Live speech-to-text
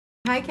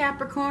Hi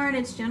Capricorn,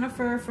 it's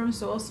Jennifer from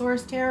Soul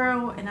Source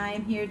Tarot, and I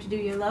am here to do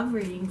your love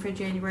reading for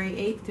January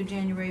 8th through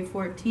January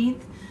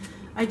 14th.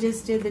 I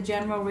just did the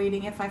general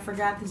reading. If I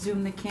forgot to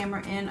zoom the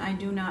camera in, I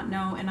do not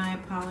know, and I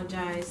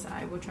apologize.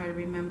 I will try to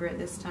remember it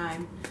this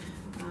time.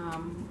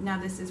 Now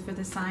this is for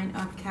the sign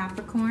of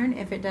Capricorn.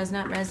 If it does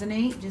not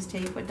resonate, just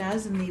take what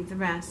does and leave the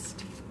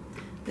rest.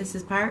 This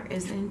part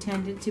is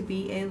intended to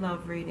be a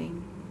love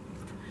reading.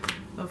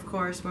 Of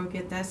course, we'll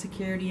get that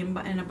security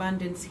and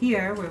abundance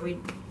here where we,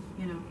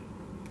 you know,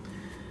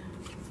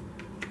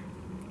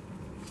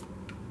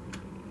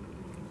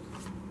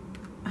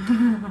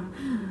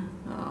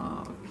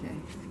 okay,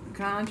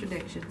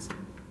 contradictions.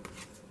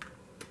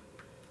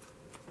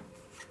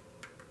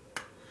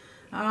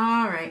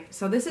 All right,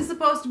 so this is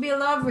supposed to be a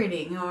love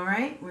reading. All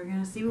right, we're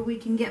gonna see what we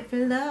can get for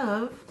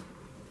love.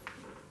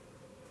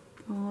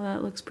 Oh,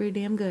 that looks pretty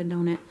damn good,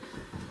 don't it?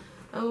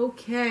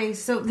 Okay,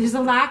 so there's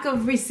a lack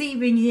of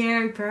receiving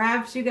here.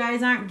 Perhaps you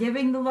guys aren't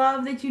giving the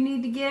love that you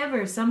need to give,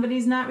 or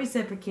somebody's not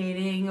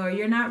reciprocating, or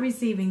you're not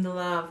receiving the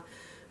love.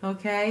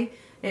 Okay,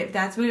 if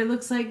that's what it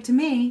looks like to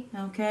me.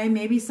 Okay,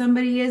 maybe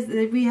somebody is,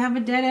 we have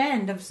a dead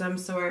end of some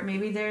sort.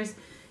 Maybe there's,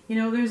 you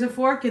know, there's a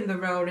fork in the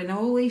road, and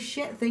holy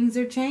shit, things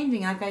are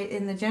changing. Like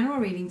in the general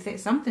reading,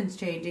 something's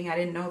changing. I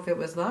didn't know if it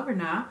was love or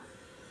not.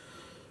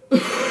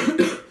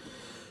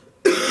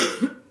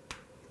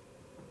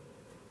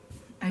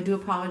 I do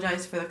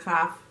apologize for the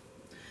cough.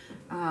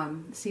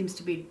 Seems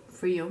to be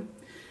for you.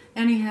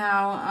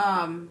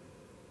 Anyhow,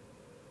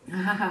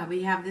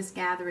 we have this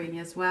gathering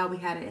as well. We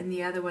had it in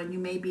the other one. You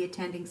may be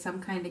attending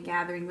some kind of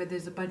gathering where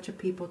there's a bunch of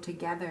people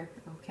together,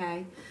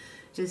 okay?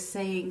 Just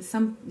saying,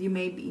 you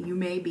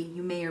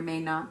may or may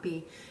not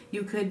be.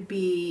 You could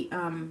be,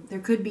 there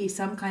could be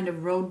some kind of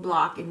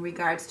roadblock in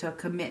regards to a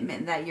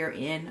commitment that you're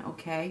in,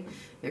 okay?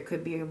 There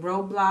could be a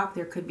roadblock.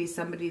 There could be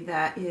somebody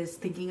that is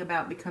thinking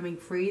about becoming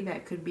free.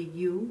 That could be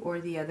you or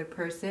the other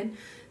person.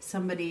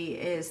 Somebody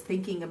is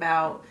thinking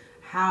about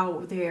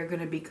how they're going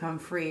to become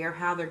free, or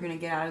how they're going to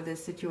get out of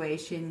this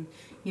situation.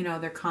 You know,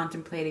 they're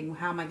contemplating,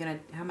 how am I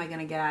going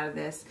to get out of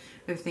this?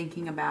 They're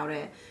thinking about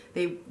it.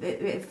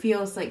 It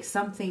feels like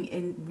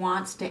something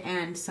wants to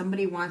end.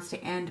 Somebody wants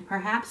to end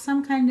perhaps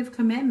some kind of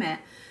commitment.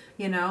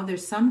 You know,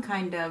 there's some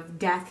kind of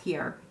death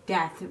here.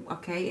 Death,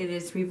 okay? It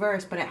is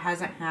reversed, but it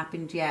hasn't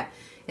happened yet.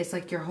 It's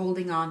like you're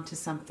holding on to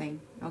something,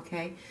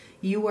 okay?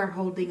 You are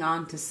holding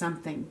on to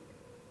something.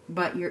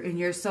 But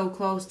you're so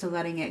close to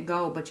letting it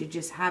go, but you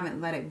just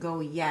haven't let it go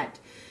yet.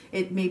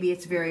 Maybe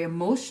it's very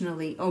emotional.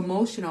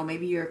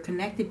 Maybe you're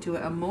connected to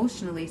it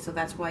emotionally, so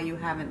that's why you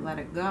haven't let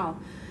it go.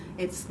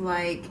 It's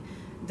like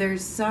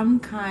there's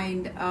some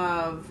kind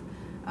of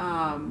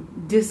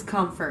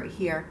discomfort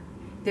here.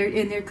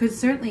 There could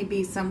certainly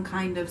be some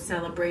kind of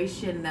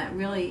celebration that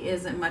really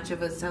isn't much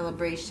of a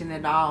celebration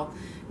at all.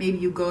 Maybe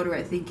you go to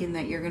it thinking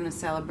that you're going to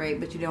celebrate,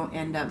 but you don't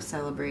end up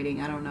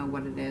celebrating. I don't know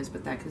what it is,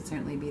 but that could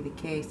certainly be the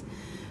case.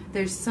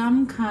 There's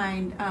some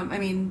kind, I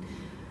mean,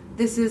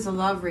 this is a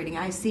love reading.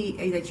 I see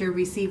that you're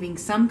receiving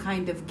some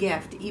kind of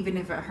gift, even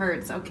if it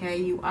hurts, okay?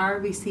 You are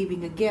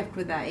receiving a gift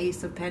with that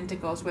Ace of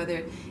Pentacles,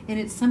 and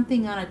it's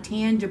something on a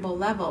tangible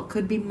level. It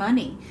could be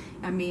money.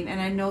 I mean, and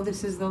I know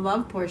this is the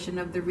love portion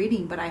of the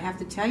reading, but I have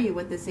to tell you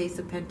what this Ace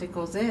of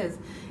Pentacles is.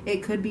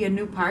 It could be a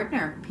new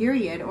partner,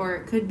 period, or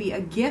it could be a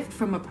gift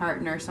from a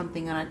partner,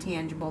 something on a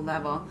tangible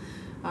level,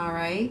 all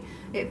right?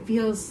 It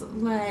feels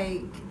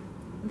like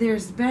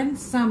there's been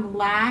some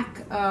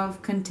lack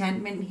of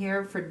contentment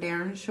here for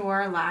darn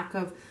sure, lack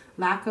of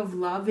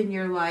love in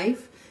your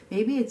life.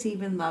 Maybe it's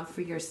even love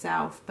for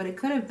yourself, but it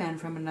could have been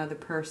from another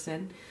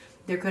person.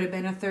 There could have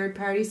been a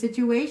third-party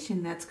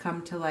situation that's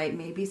come to light.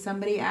 Maybe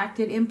somebody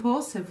acted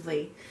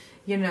impulsively,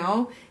 you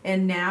know,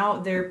 and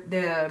now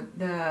it's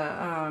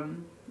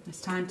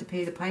time to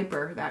pay the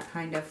piper, that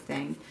kind of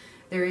thing.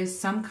 There is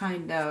some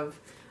kind of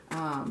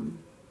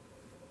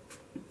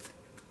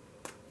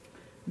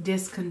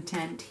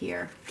discontent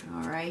here,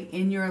 all right?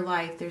 In your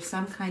life, there's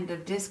some kind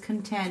of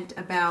discontent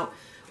about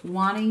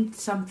wanting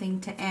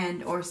something to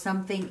end, or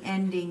something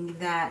ending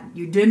that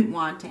you didn't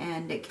want to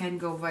end. It can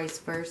go vice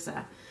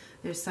versa.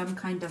 There's some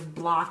kind of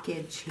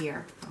blockage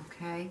here,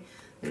 okay?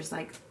 There's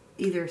like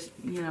either,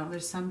 you know,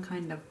 there's some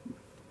kind of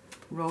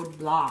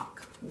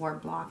roadblock or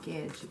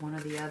blockage, one or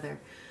the other.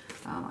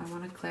 I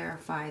want to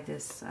clarify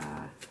this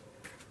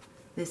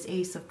this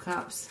Ace of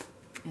Cups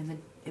in the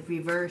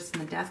reverse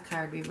and the Death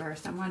card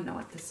reversed. I want to know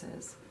what this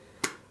is.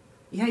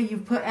 Yeah, you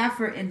put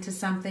effort into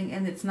something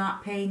and it's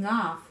not paying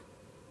off.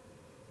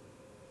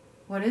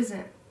 What is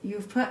it?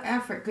 You've put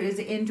effort. Is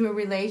it into a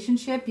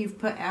relationship? You've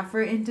put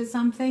effort into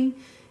something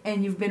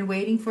and you've been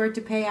waiting for it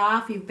to pay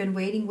off. You've been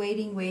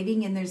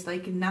waiting, and there's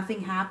like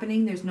nothing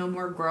happening. There's no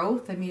more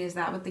growth. I mean, is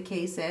that what the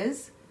case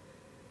is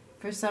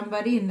for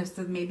somebody? And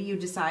so maybe you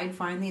decide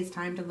finally it's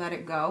time to let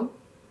it go.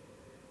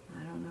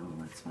 I don't know.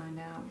 Let's find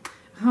out.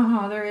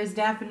 Oh, there is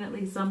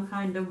definitely some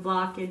kind of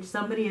blockage.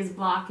 Somebody is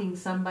blocking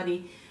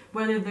somebody,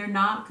 whether they're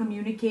not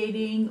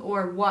communicating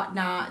or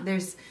whatnot.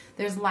 There's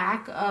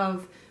lack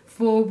of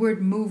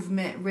forward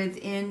movement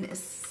within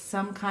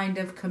some kind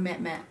of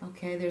commitment.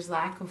 Okay, there's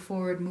lack of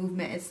forward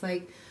movement. It's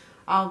like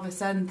all of a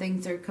sudden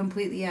things are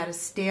completely at a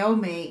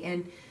stalemate,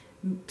 and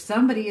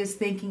somebody is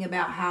thinking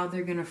about how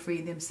they're going to free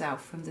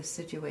themselves from this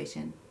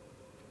situation.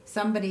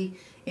 Somebody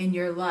in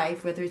your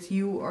life, whether it's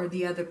you or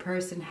the other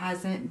person,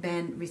 hasn't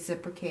been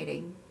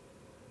reciprocating.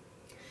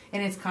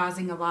 And it's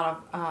causing a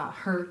lot of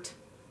hurt.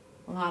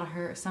 A lot of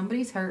hurt.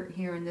 Somebody's hurt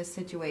here in this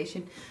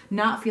situation.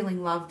 Not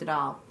feeling loved at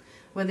all.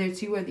 Whether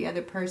it's you or the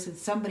other person,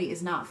 somebody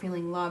is not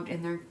feeling loved,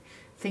 and they're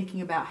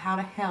thinking about, how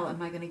the hell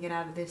am I going to get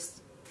out of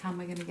this? How am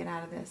I going to get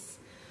out of this?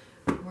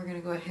 We're going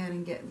to go ahead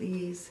and get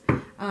these.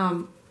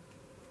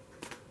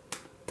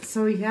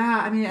 So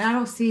yeah, I mean, I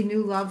don't see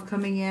new love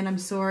coming in. I'm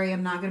sorry.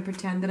 I'm not going to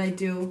pretend that I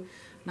do.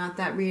 Not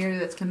that reader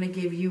that's going to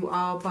give you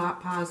all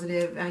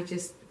positive.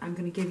 I'm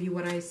going to give you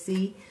what I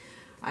see.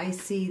 I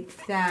see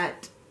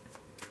that,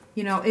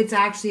 you know, it's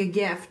actually a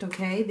gift,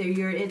 okay?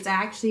 It's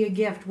actually a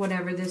gift,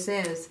 whatever this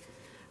is.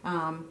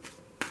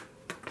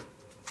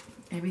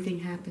 Everything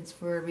happens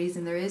for a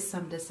reason. There is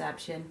some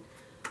deception.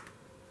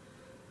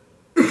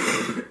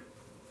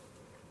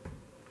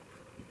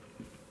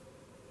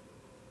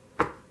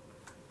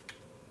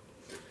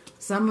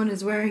 Someone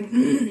is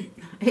wearing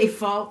a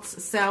false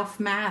self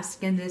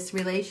mask in this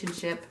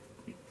relationship.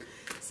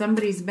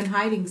 Somebody's been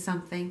hiding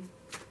something.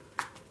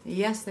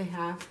 Yes, they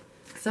have.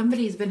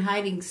 Somebody's been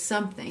hiding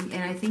something,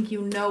 and I think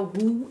you know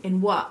who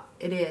and what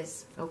it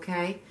is,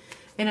 okay?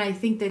 And I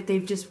think that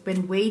they've just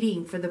been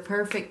waiting for the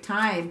perfect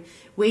time,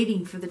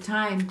 waiting for the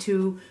time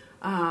to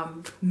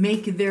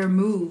make their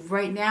move.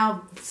 Right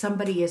now,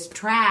 somebody is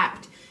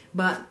trapped,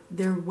 but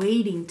they're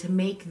waiting to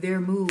make their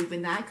move,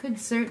 and that could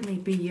certainly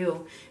be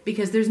you,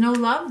 because there's no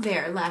love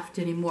there left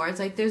anymore. It's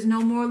like there's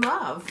no more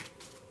love.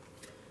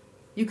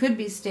 You could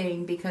be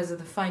staying because of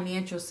the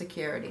financial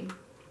security,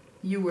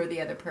 you or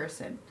the other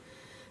person.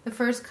 The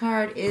first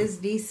card is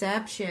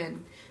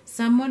deception.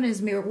 Someone is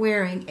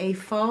so a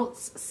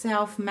false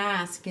self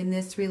mask in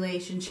this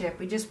relationship.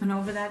 We just went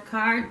over that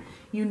card.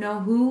 You know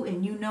who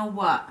and you know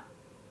what.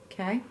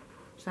 Okay?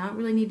 So I don't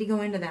really need to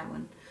go into that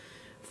one.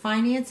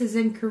 Finances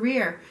and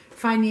career.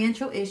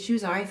 Financial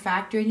issues are a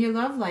factor in your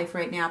love life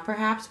right now.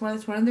 Perhaps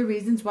that's one of the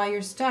reasons why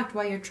you're stuck,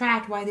 why you're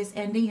trapped, why this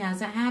ending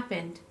hasn't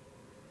happened.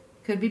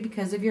 Could be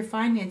because of your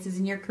finances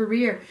and your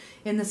career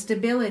and the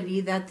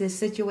stability that this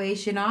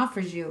situation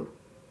offers you.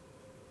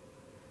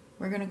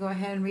 We're going to go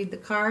ahead and read the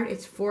card.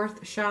 It's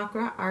 4th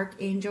chakra,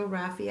 Archangel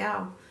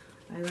Raphael.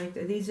 I like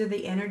that. These are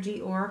the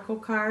Energy Oracle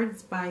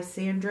cards by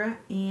Sandra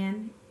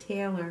Ann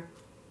Taylor.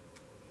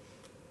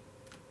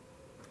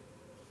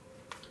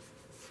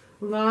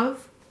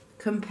 Love,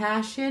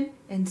 compassion,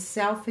 and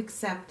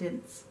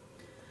self-acceptance.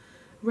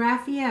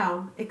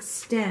 Raphael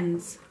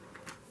extends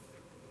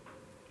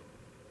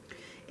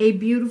a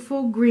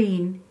beautiful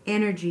green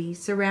energy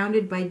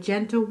surrounded by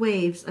gentle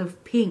waves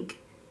of pink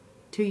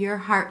to your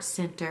heart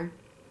center.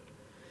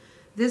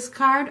 This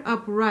card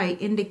upright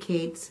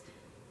indicates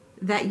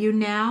that you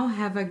now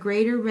have a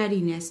greater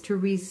readiness to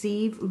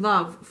receive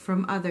love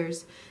from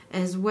others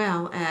as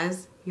well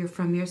as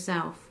from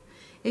yourself.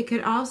 It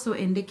could also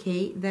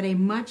indicate that a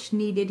much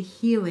needed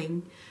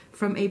healing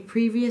from a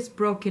previous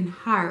broken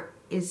heart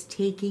is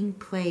taking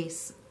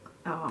place.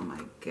 Oh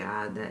my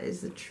God, that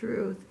is the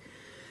truth.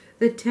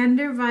 The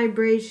tender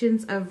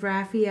vibrations of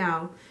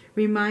Raphael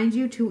remind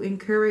you to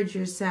encourage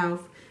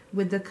yourself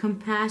with the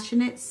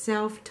compassionate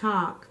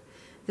self-talk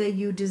that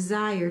you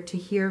desire to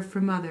hear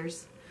from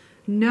others.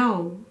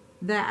 Know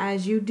that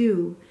as you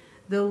do,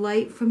 the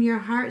light from your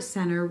heart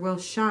center will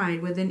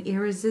shine with an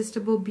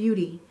irresistible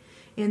beauty,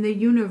 and the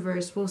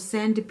universe will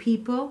send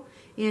people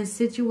and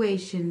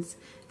situations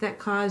that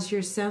cause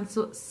your sense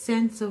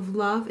of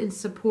love and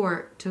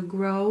support to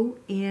grow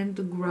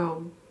and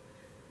grow.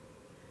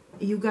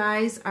 You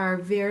guys are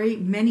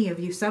many of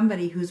you,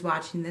 somebody who's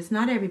watching this,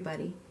 not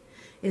everybody,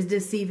 is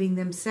deceiving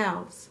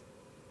themselves.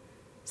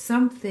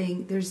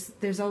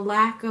 There's a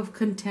lack of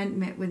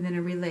contentment within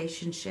a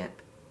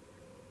relationship.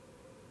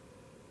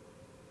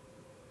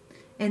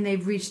 And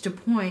they've reached a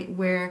point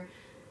where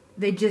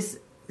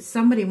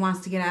somebody wants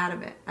to get out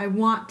of it. I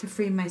want to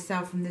free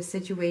myself from this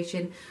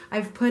situation.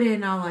 I've put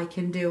in all I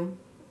can do.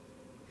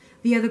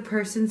 The other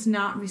person's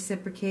not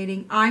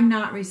reciprocating. I'm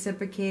not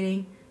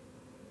reciprocating.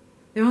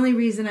 The only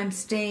reason I'm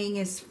staying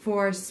is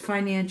for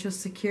financial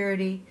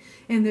security.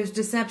 And there's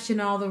deception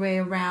all the way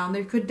around.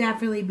 There could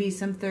definitely be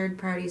some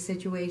third-party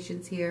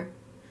situations here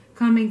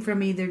coming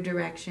from either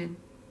direction.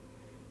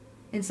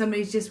 And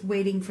somebody's just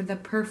waiting for the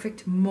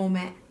perfect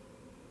moment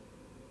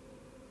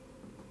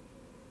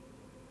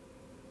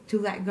to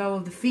let go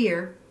of the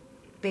fear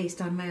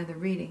based on my other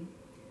reading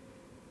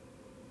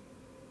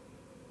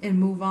and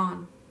move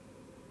on.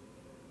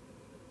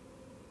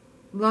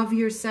 Love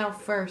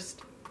yourself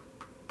first.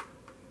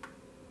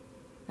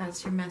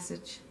 That's your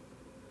message.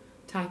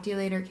 Talk to you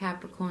later,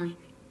 Capricorn.